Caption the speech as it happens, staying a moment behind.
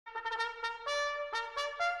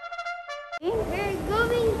We're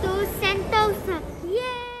going to Sentosa.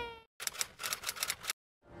 Yay!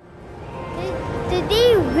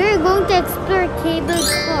 Today we're going to explore cable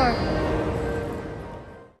car.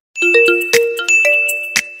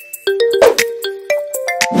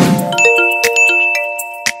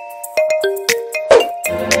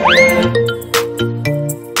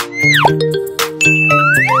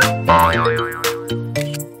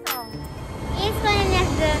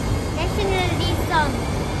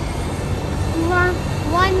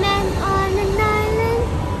 One man on an island,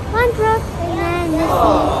 one drop and the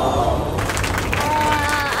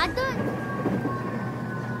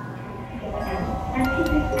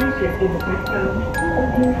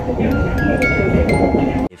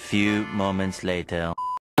sea. A few moments later.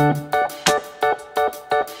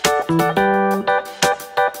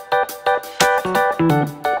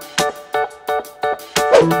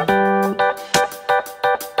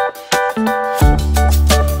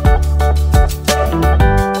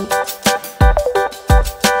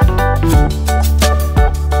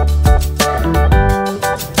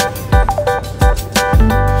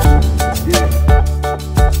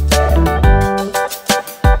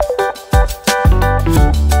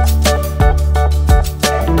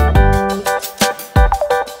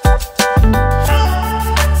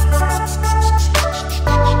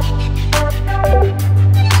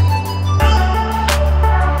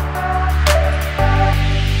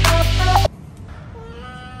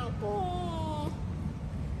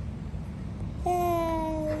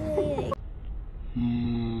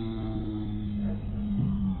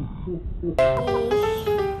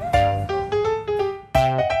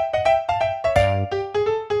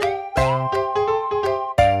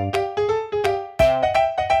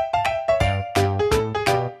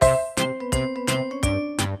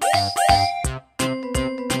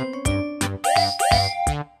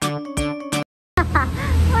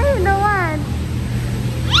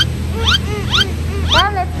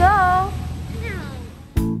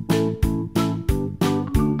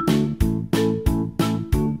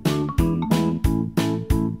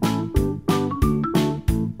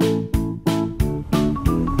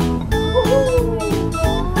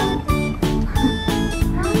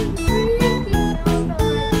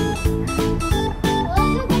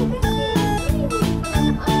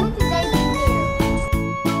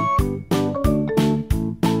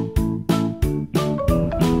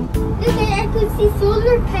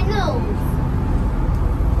 Solar panels.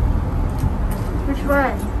 Which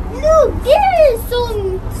one? No, there is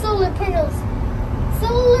solar panels.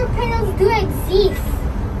 Solar panels do exist.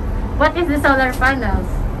 What is the solar panels?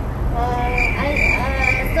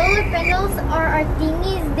 Solar panels are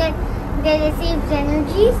thingies that saves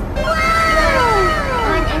energies.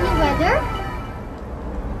 Wow! On any weather.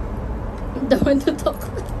 Don't want to talk.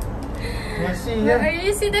 Are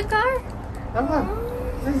you see the car?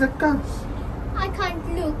 There's the car. I can't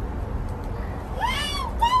look.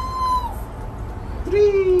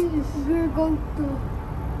 Trees. We're going to.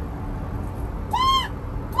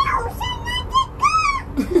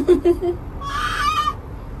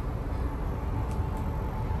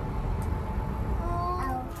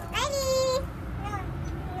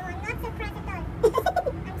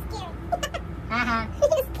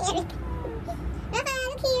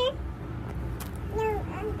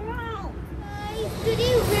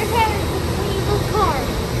 Today we're headed to cable car.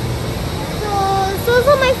 So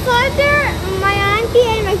my father, my auntie,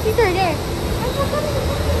 and my sister are there.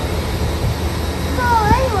 So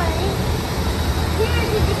anyway, here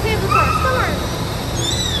is the cable car. Come on.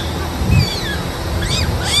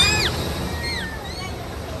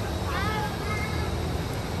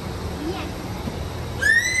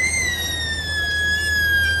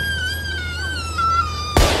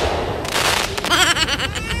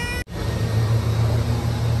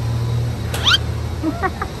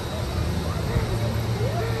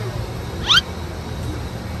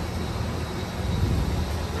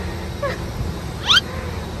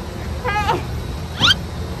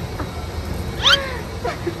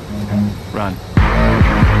 Run.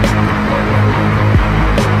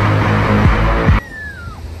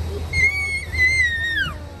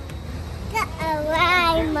 Get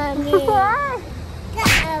away, mommy.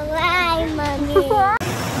 Get away, mommy.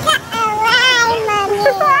 Get away, mommy.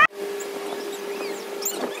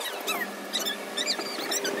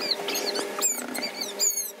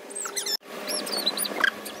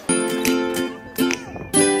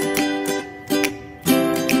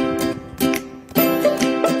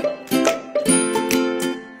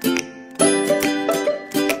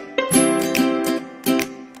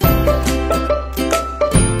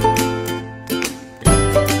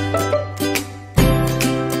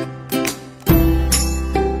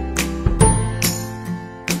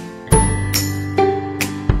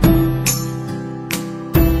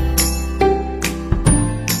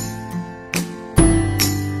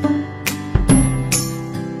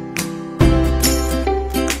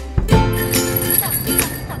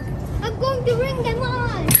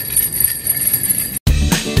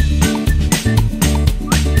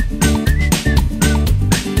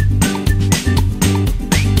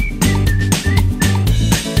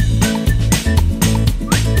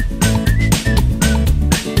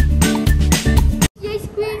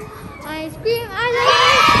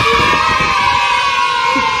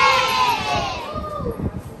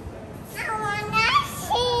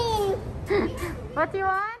 What do you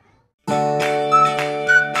want?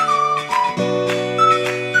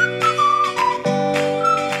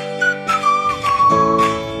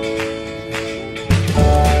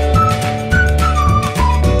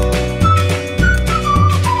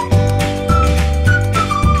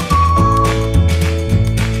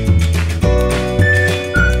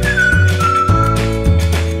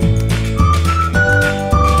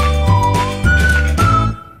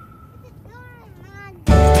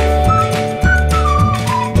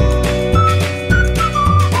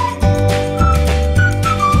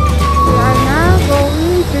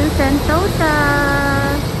 Sentosa.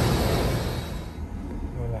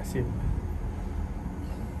 Voilà, c'est.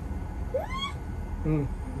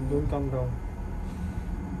 Don't come down.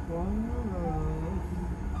 Wow.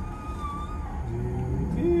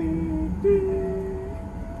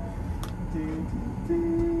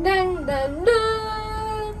 Dun, dun,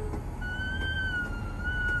 dun.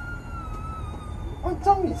 What's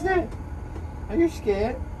wrong with that? Are you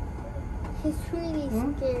scared? He's really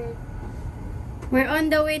scared. We're on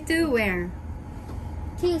the way to where?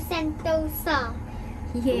 To Sentosa.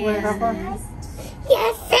 Where, Rafah?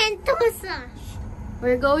 Yes, Sentosa.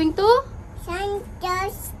 We're going to?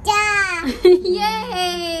 Sentosa.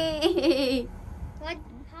 Yay! What?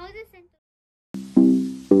 How does Sentosa?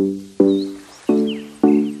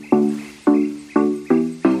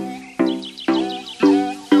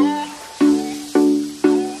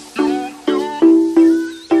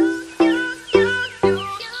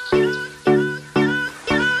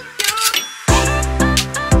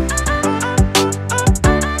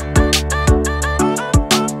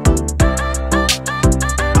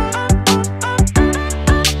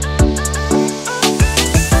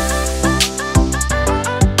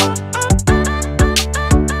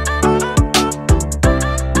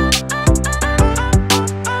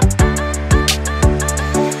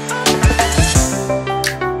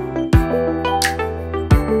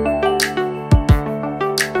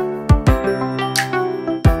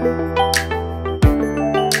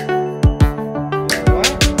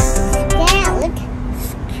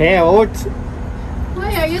 Scared. Why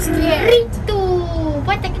are you scared? Rito.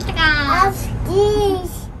 Of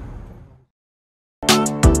this.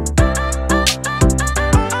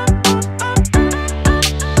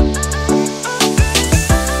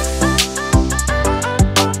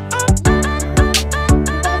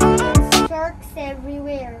 Sharks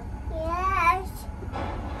everywhere. Yes.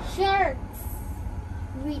 Sharks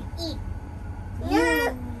will eat. No.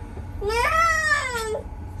 No.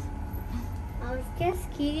 I was just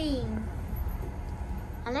kidding.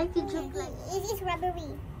 I like to jump like. It is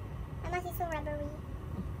rubbery. How much is so rubbery?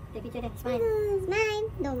 Take it to the smile. It's mine.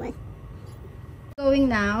 No one. Going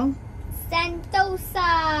now? Sentosa.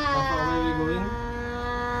 Where are we going?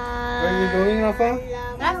 Where are we going, Rafah?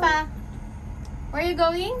 Rafah, where are you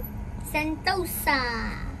going? Sentosa.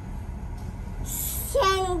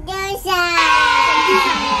 Sentosa.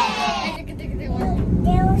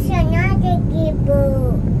 There's another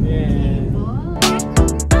cable. Yeah.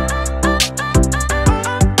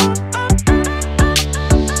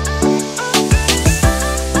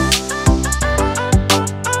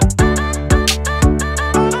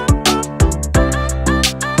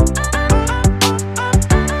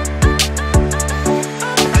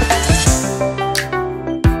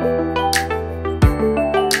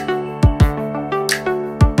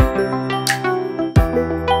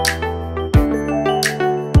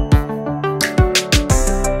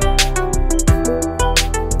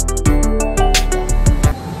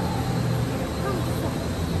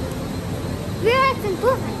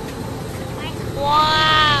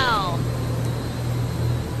 Wow!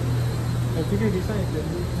 I think this one is the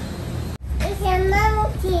blue. It's a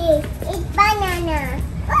monkey. It's banana.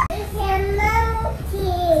 It's a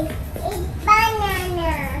monkey. It's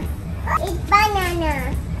banana. It's banana.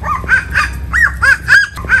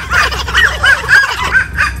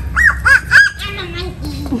 I'm a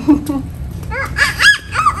monkey.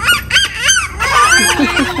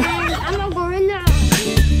 I'm a gorilla.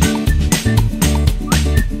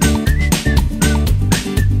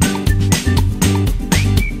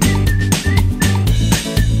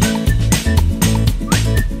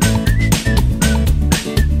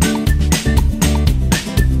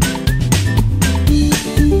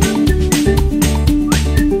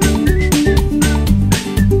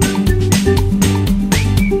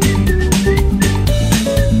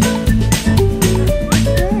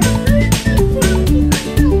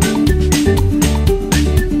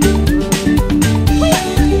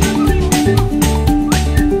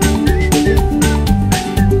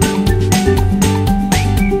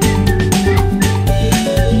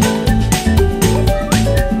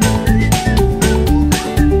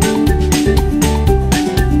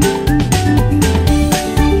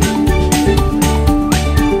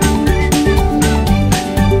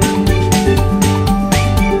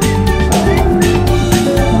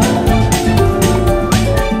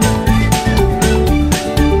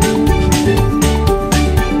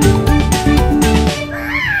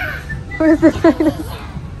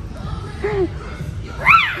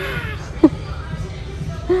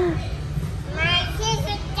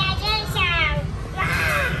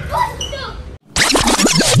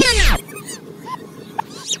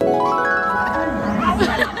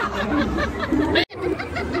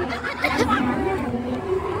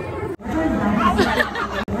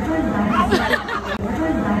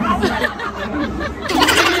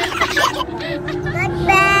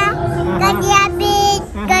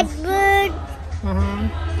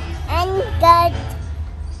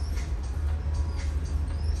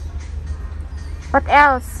 What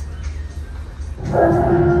else?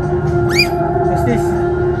 What's this?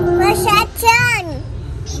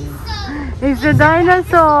 It's a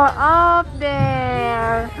dinosaur up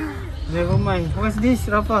there. Never mind. What's this,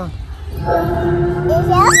 Rafa?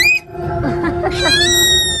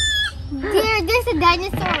 There's a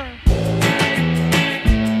dinosaur.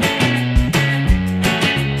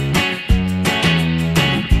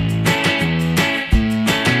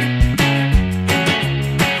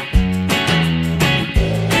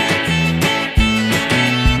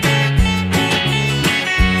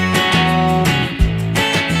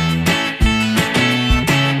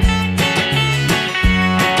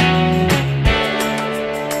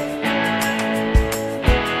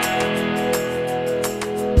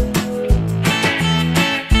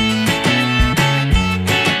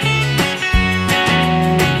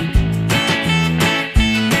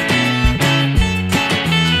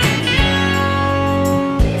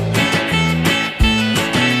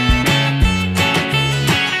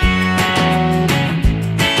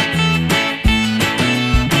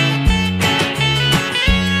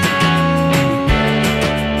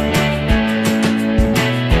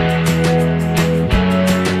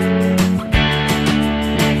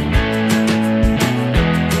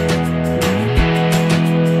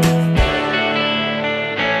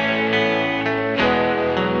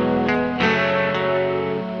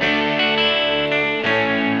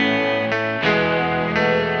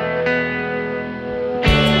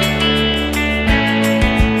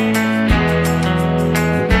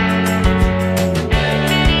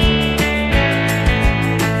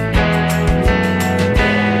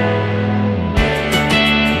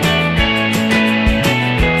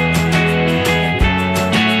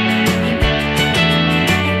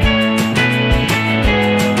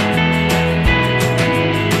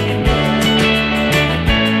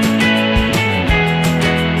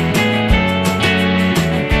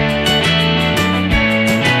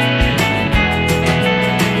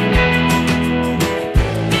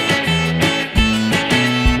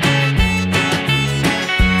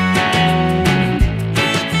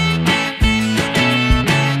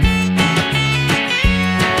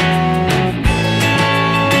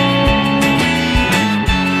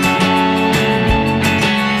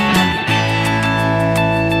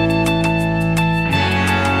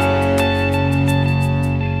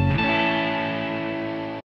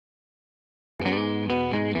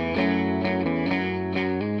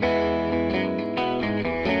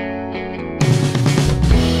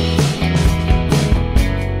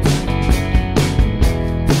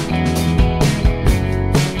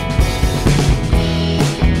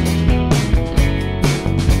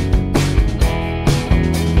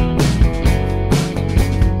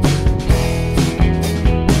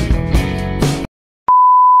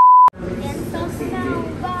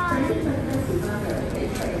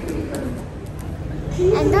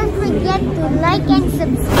 And don't forget to like and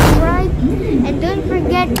subscribe. And don't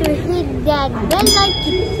forget to hit that bell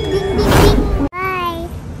icon. Ding, ding,